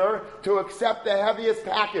shoulder to accept the heaviest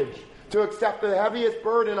package, to accept the heaviest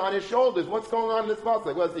burden on his shoulders. What's going on in this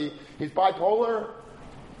pasuk? Was he's bipolar?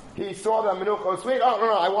 He saw that menucha was sweet. Oh,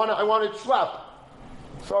 no, I want to schlep.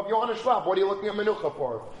 So if you want to schlep, what are you looking at menucha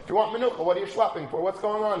for? If you want menucha, what are you schlepping for? What's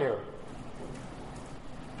going on here?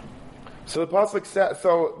 So the pasuk says,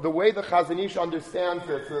 so the way the Chazon Ish understands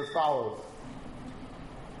this is as follows.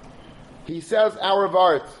 He says, our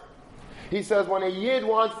Vart. He says, when a Yid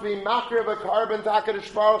wants to be makriv a carbon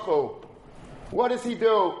takadish baruch hu, what does he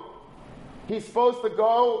do? He's supposed to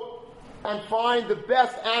go and find the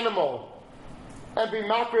best animal and be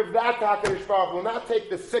makriv that takadish baruch hu, not take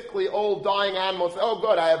the sickly, old, dying animal and say, oh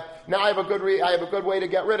good, I have a good way to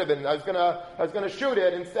get rid of it. And I was gonna shoot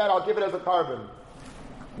it, instead I'll give it as a carbon.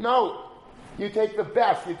 No. You take the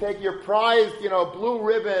best, you take your prized, blue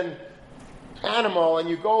ribbon animal, and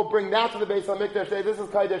you go bring that to the Beis HaMikdash, say, this is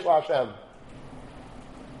Kaidesh LaHashem.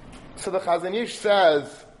 So the Chazon Ish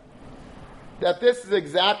says that this is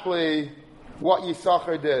exactly what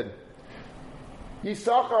Yisachar did.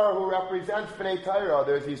 Yisachar, who represents Bnei Torah,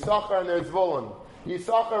 there's Yisachar and there's Zvulun.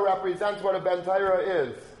 Yisachar represents what a Ben Torah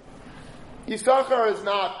is. Yisachar is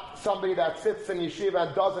not somebody that sits in yeshiva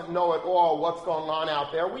and doesn't know at all what's going on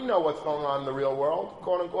out there. We know what's going on in the real world,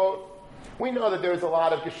 quote unquote. We know that there's a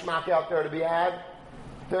lot of geschmack out there to be had.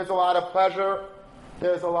 There's a lot of pleasure.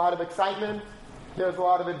 There's a lot of excitement. There's a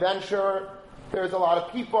lot of adventure. There's a lot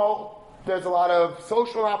of people. There's a lot of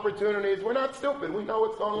social opportunities. We're not stupid. We know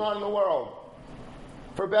what's going on in the world.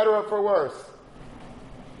 For better or for worse.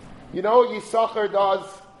 You know what Yisachar does?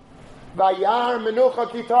 Vayar menucha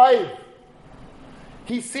kitayv.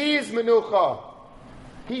 He sees menucha.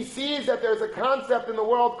 He sees that there's a concept in the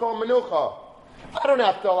world called menucha. I don't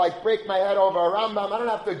have to break my head over a Rambam. I don't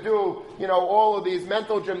have to do, all of these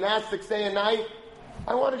mental gymnastics day and night.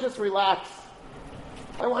 I want to just relax.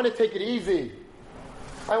 I want to take it easy.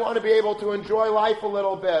 I want to be able to enjoy life a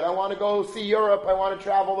little bit. I want to go see Europe. I want to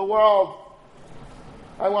travel the world.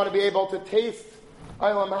 I want to be able to taste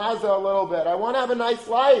Olam Haza a little bit. I want to have a nice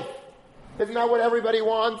life. Isn't that what everybody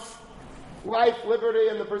wants? Life, liberty,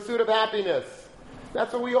 and the pursuit of happiness.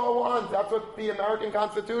 That's what we all want. That's what the American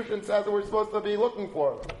Constitution says that we're supposed to be looking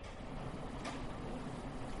for.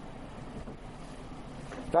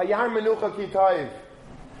 Vayar menucha kitayv.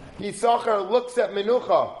 Yisachar looks at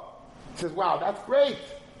menucha. He says, wow, that's great.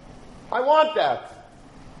 I want that.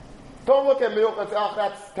 Don't look at menucha and say, oh,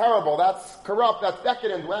 that's terrible, that's corrupt, that's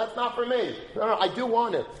decadent. Well, that's not for me. No, I do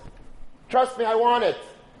want it. Trust me, I want it.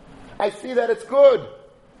 I see that it's good.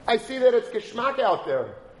 I see that it's geschmack out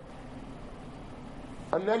there.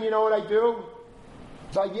 And then you know what I do?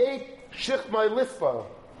 Vayet shichmai lisbo.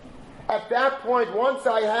 At that point, once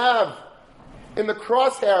I have in the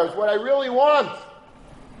crosshairs what I really want,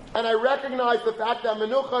 and I recognize the fact that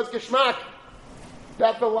menucha is geschmack,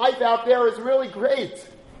 that the life out there is really great.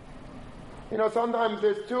 Sometimes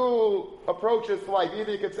there's two approaches to life.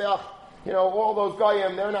 Either you could say, all those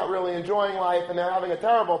goyim, they're not really enjoying life and they're having a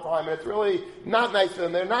terrible time and it's really not nice to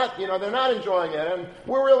them. They're not enjoying it, and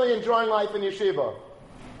we're really enjoying life in yeshiva.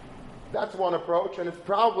 That's one approach, and it's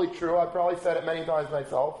probably true. I've probably said it many times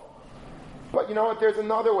myself. But you know what? There's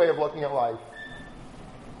another way of looking at life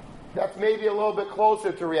that's maybe a little bit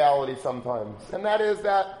closer to reality sometimes. And that is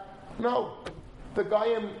that, no, the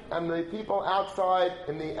goyim and the people outside,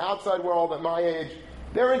 in the outside world at my age,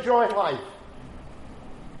 they're enjoying life.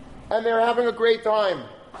 And they're having a great time.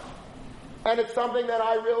 And it's something that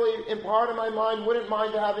I really, in part of my mind, wouldn't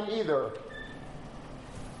mind having either.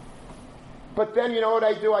 But then you know what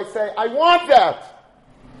I do? I say, I want that!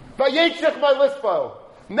 Vayet shichmai lisbo.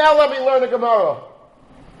 Now let me learn the Gemara.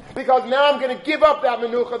 Because now I'm going to give up that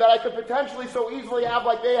menucha that I could potentially so easily have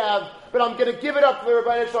like they have, but I'm going to give it up to the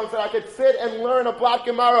Rebbeinu Shalom so I could sit and learn a black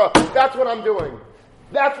Gemara. That's what I'm doing.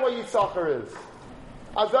 That's what Yisachar is.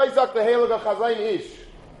 Azayzak the Heilige Chazayin Ish.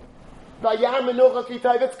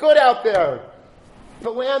 It's good out there. The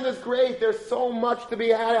land is great. There's so much to be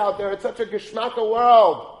had out there. It's such a geschmacka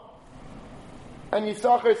world. And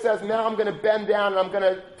Yisachar says, now I'm going to bend down and I'm going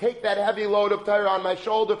to take that heavy load of Torah on my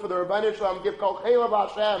shoulder for the Rebbeinu Shalom and give Kol Chelav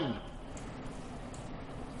Hashem.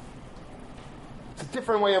 It's a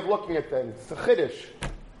different way of looking at things. It's a chiddush.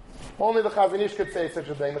 Only the Chazon Ish could say such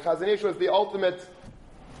a thing. The Chazon Ish was the ultimate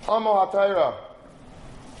Amo HaTorah.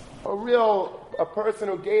 A person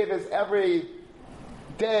who gave his every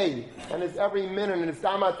day and his every minute and his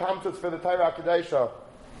Dama Tamtus for the Torah HaKadesha.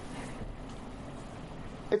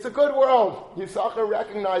 It's a good world. Yisachar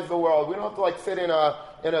recognized the world. We don't have to sit in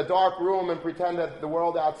a dark room and pretend that the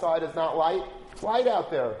world outside is not light. It's light out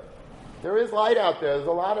there. There is light out there. There's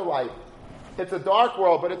a lot of light. It's a dark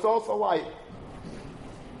world, but it's also light.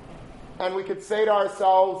 And we could say to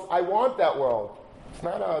ourselves, I want that world. It's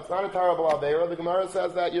not a terrible aveira. The Gemara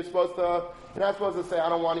says that you're not supposed to say, I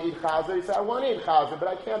don't want to eat chazer. You say, I want to eat chazer, but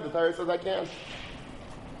I can't. The Torah says I can't.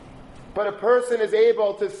 But a person is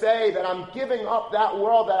able to say that I'm giving up that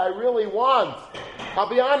world that I really want. I'll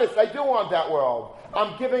be honest, I do want that world.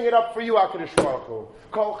 I'm giving it up for you, HaKadosh Baruch Hu.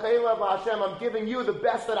 Kol Chelav Hashem, I'm giving you the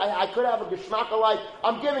best that I could have, a Geshmaka life.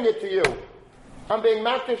 I'm giving it to you. I'm being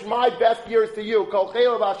makdish my best years to you. Kol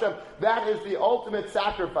Chelav Hashem. That is the ultimate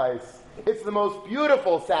sacrifice. It's the most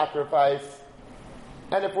beautiful sacrifice.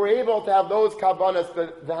 And if we're able to have those kavanas,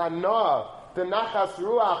 the hana, the nachas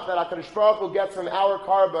ruach that HaKadosh Baruch Hu gets from our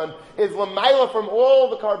carbon is l'mayla from all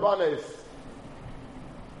the karbanis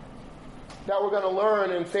that we're going to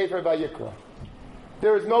learn in Sefer Vayikra.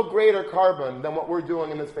 There is no greater carbon than what we're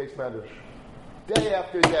doing in this Beis Medrash. Day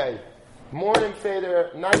after day. Morning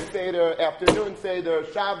Seder, night Seder, afternoon Seder,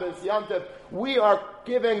 Shabbos, Yom Tov. We are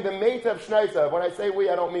giving the Meitav Shneisav. When I say we,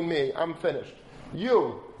 I don't mean me. I'm finished.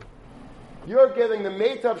 You're giving the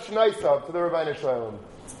Meitav Shneisav to the Rebbeinu Shalom.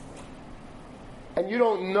 And you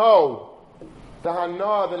don't know the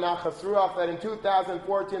Hana, the Nachas Ruach, that in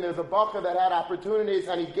 2014 there's a Bacher that had opportunities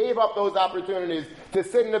and he gave up those opportunities to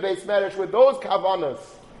sit in the Beis Medrash with those Kavanas.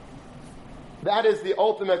 That is the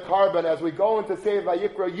ultimate carbon. As we go into Sefer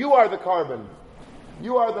Vayikra, you are the carbon.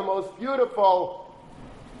 You are the most beautiful,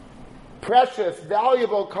 precious,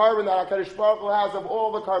 valuable carbon that HaKadosh Baruch Hu has of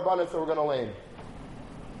all the carbonates that we're going to lay.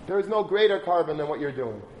 There is no greater carbon than what you're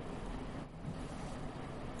doing.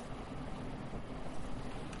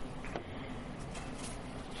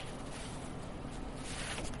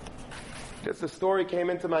 Just a story came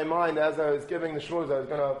into my mind as I was giving the shmuz. I was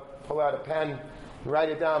going to pull out a pen and write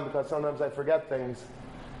it down because sometimes I forget things.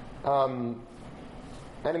 And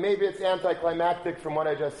maybe it's anticlimactic from what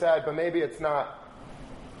I just said, but maybe it's not.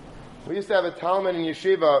 We used to have a Talmud in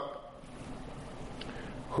Yeshiva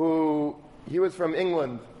he was from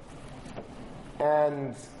England,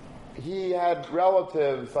 and he had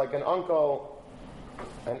relatives, like an uncle,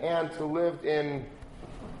 an aunt who lived in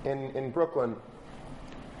Brooklyn.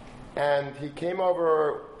 And he came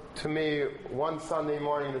over to me one Sunday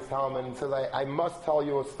morning, this Talmud, and says, I must tell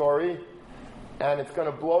you a story, and it's going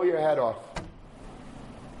to blow your head off.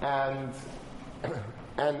 And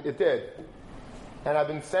it did. And I've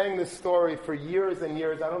been saying this story for years and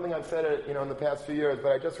years. I don't think I've said it, in the past few years,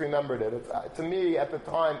 but I just remembered it. It's, to me, at the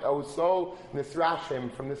time, I was so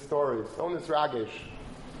nisrashim from this story, so nisragish.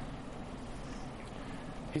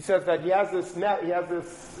 He says that he has this,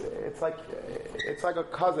 it's like a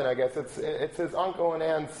cousin, I guess. It's his uncle and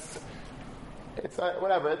aunt's,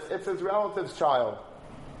 it's his relative's child.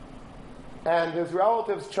 And his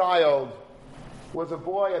relative's child was a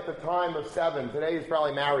boy at the time of 7. Today he's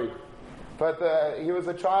probably married. But he was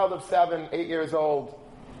a child of 7, 8 years old.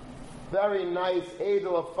 Very nice,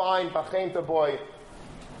 edel, a fine, pachenta boy.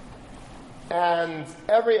 And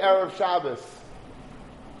every Erev Shabbos,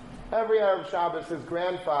 his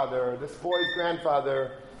grandfather, this boy's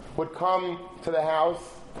grandfather, would come to the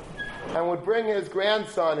house and would bring his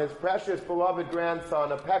grandson, his precious, beloved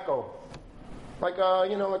grandson, a pekel, like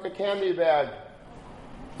a candy bag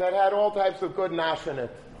that had all types of good nash in it.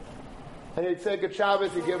 And he'd say good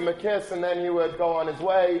Shabbos, he'd give him a kiss, and then he would go on his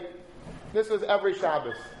way. This was every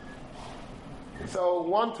Shabbos. So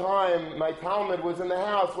one time, my Talmud was in the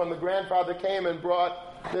house when the grandfather came and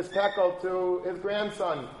brought this pekel to his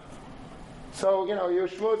grandson. So, you're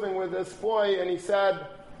schmoozing with this boy, and he says,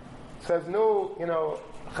 no,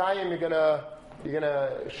 Chaim, you're gonna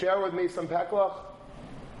share with me some peklach,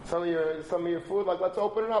 some of your food. Like, let's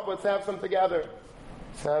open it up. Let's have some together.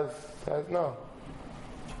 Says no.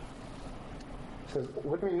 He says,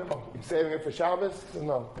 what do you mean no? You're saving it for Shabbos? He says,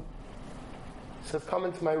 no. He says, come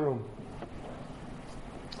into my room.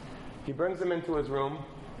 he brings him into his room,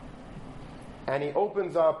 and he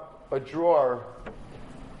opens up a drawer,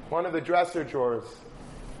 one of the dresser drawers.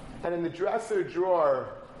 And in the dresser drawer,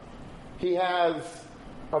 he has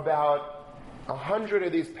about 100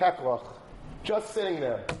 of these peklach just sitting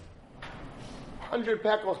there. 100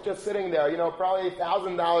 peklach just sitting there, probably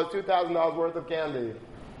 $1,000, $2,000 worth of candy.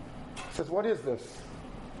 He says, what is this?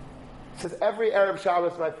 He says, every Erev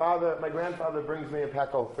Shabbos, my grandfather brings me a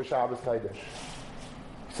pekel for Shabbos Kodesh.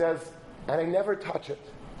 He says, and I never touch it.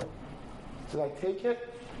 He says, I take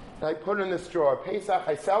it, and I put it in this drawer. Pesach,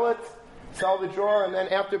 I sell it, sell the drawer, and then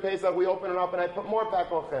after Pesach, we open it up, and I put more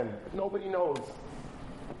pekel in. Nobody knows.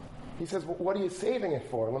 He says, what are you saving it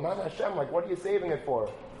for? L'man Hashem, what are you saving it for?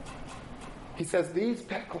 He says, these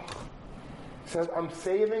pekel. He says, I'm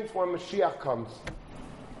saving for when Mashiach comes.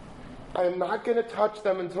 I am not going to touch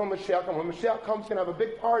them until Mashiach comes. When Mashiach comes, we're going to have a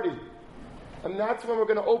big party. And that's when we're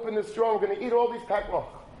going to open this drawer. We're going to eat all these pekel.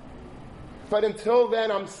 But until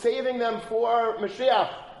then, I'm saving them for Mashiach.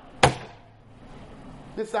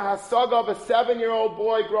 This is a hasaga of a 7-year-old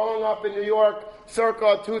boy growing up in New York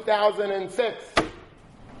circa 2006.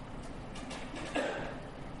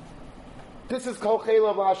 This is Kol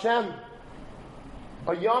Chelav Hashem.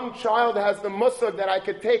 A young child has the musag that I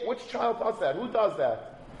could take. Which child does that? Who does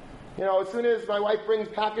that? As soon as my wife brings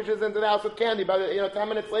packages into the house with candy, by 10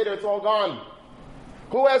 minutes later, it's all gone.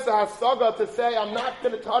 Who has the hasaga to say, I'm not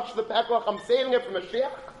going to touch the peklach, I'm saving it for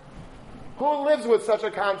Mashiach? Who lives with such a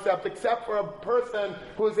concept except for a person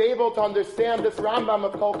who is able to understand this Rambam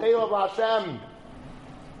of Kol Chelav Hashem?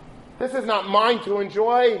 This is not mine to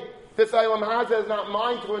enjoy. This Olam Hazeh is not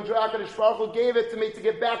mine to enjoy. HaKadosh Baruch Hu gave it to me to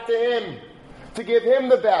give back to Him, to give Him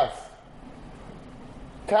the best.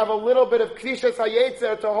 To have a little bit of Krishas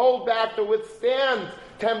HaYetzer, to hold back, to withstand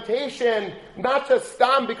temptation, not just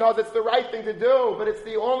stam because it's the right thing to do, but it's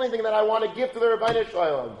the only thing that I want to give to the Rebbeinu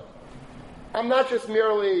Shalom. I'm not just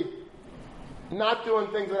merely not doing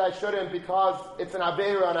things that I shouldn't because it's an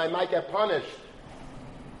Aveira and I might get punished.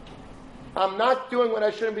 I'm not doing what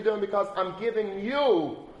I shouldn't be doing because I'm giving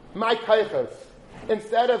you my kaiches.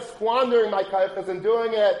 Instead of squandering my kaiches and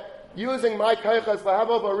doing it, using my kaiches lahav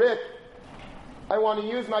barik, I want to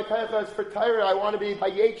use my kaiches for Torah. I want to be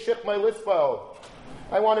hayet shich my lispel.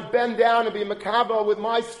 I want to bend down and be makabel with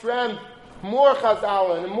my strength. More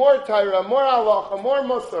chazalin, more Torah, more halacha, more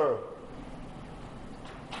musar.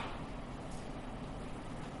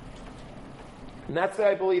 And that's what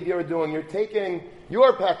I believe you're doing. You're taking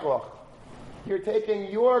your peklach. You're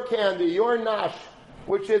taking your candy, your nash,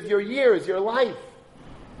 which is your years, your life.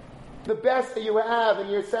 The best that you have,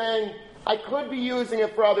 and you're saying, I could be using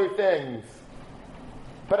it for other things,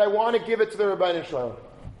 but I want to give it to the Rebbeinu Shalom.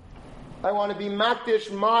 I want to be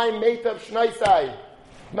makdish my meitav shnaisai,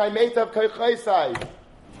 my meitav koichaisai.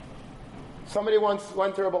 Somebody once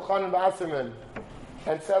went to Rabbi Chanan Wasserman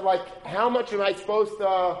and said, how much am I supposed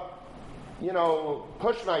to,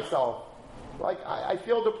 push myself? I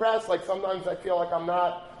feel depressed. Sometimes I feel like I'm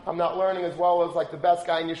not learning as well as the best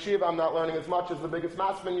guy in yeshiva. I'm not learning as much as the biggest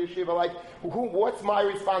master in yeshiva. What's my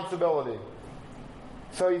responsibility?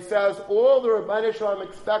 So he says, all the Rebbeinu Shalom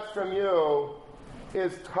expects from you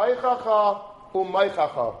is kaichacha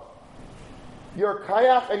u'maichacha. Your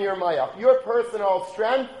kayach and your mayach. Your personal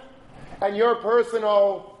strength and your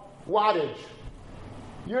personal wattage.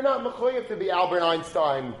 You're not mechuyev to be Albert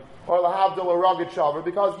Einstein or Lahavdil or Rogatchover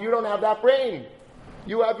because you don't have that brain.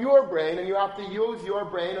 You have your brain, and you have to use your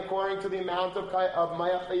brain according to the amount of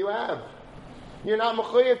mayach that you have. You're not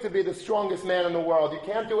mechuyev to be the strongest man in the world. You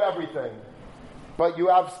can't do everything. But you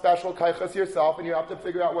have special kaichas yourself, and you have to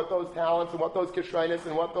figure out what those talents and what those kishrainis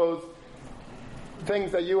and what those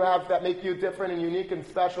things that you have that make you different and unique and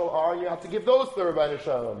special are, and you have to give those to the Rebbeinu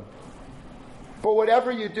Shalom. But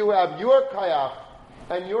whatever you do have, your kayach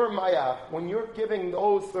and your mayach, when you're giving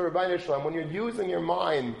those to the Rebbeinu Shalom, when you're using your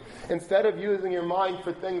mind, instead of using your mind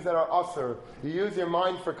for things that are asur, you use your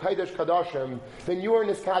mind for Kodesh Kadashim, then you are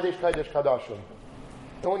Niskadesh Kodesh Kadashim.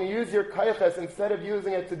 And when you use your kaiches, instead of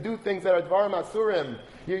using it to do things that are dvarim asurim,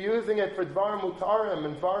 you're using it for dvarim mutarim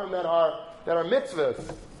and dvarim that are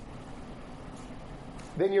mitzvahs.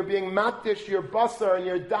 Then you're being makdish your basar and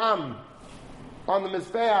your dam on the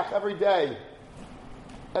mizbeach every day.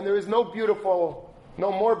 And there is no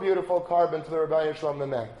more beautiful carbon to the Rebbeinu Shalom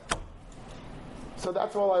than that. So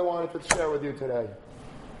that's all I wanted to share with you today.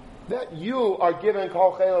 That you are giving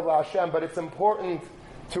Kol Chelav Hashem, but it's important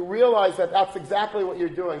to realize that that's exactly what you're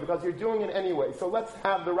doing, because you're doing it anyway. So let's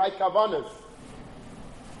have the right kavanas.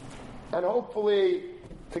 And hopefully,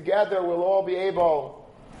 together, we'll all be able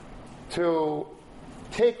to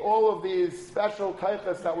take all of these special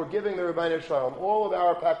kaiches that we're giving the Rebbeinu Shalom, all of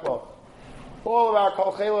our peklot, all of our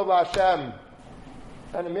Kol Chelev LaHashem.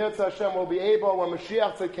 And Emir Hashem will be able, when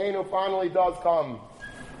Mashiach Tzidkenu finally does come,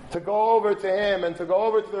 to go over to him and to go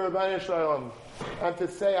over to the Rebbeinu Shalom and to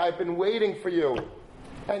say, I've been waiting for you.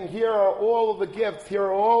 And here are all of the gifts, here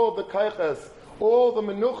are all of the kaiches, all the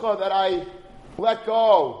menucha that I let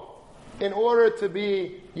go in order to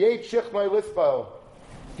be Yeit Shichmai Lispel.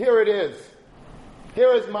 Here it is.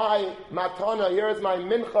 Here is my matana, here is my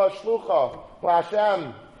mincha shlucha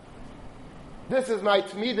LaHashem. This is my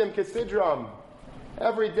Tmidim Kesidram.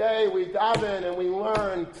 Every day we daven and we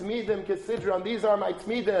learn Tmidim Kesidram. These are my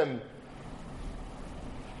Tmidim.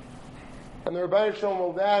 And the Rebbeinu Shalom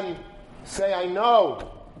will then say, I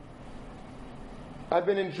know. I've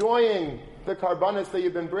been enjoying the karbanis that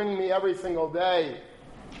you've been bringing me every single day.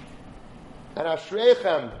 And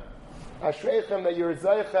Ashreichem that you're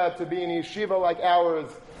zeicha to be in yeshiva like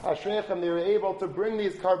ours. Ashreichem that you're able to bring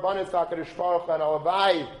these karbanis to HaKadosh Baruch Hu and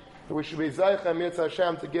Alavai. We should be zeicha Mitzvah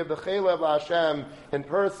Hashem to give the Chelev LaHashem in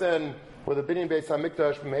person with the Binyan Beis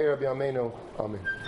HaMikdash b'meir b'yameinu. Amen.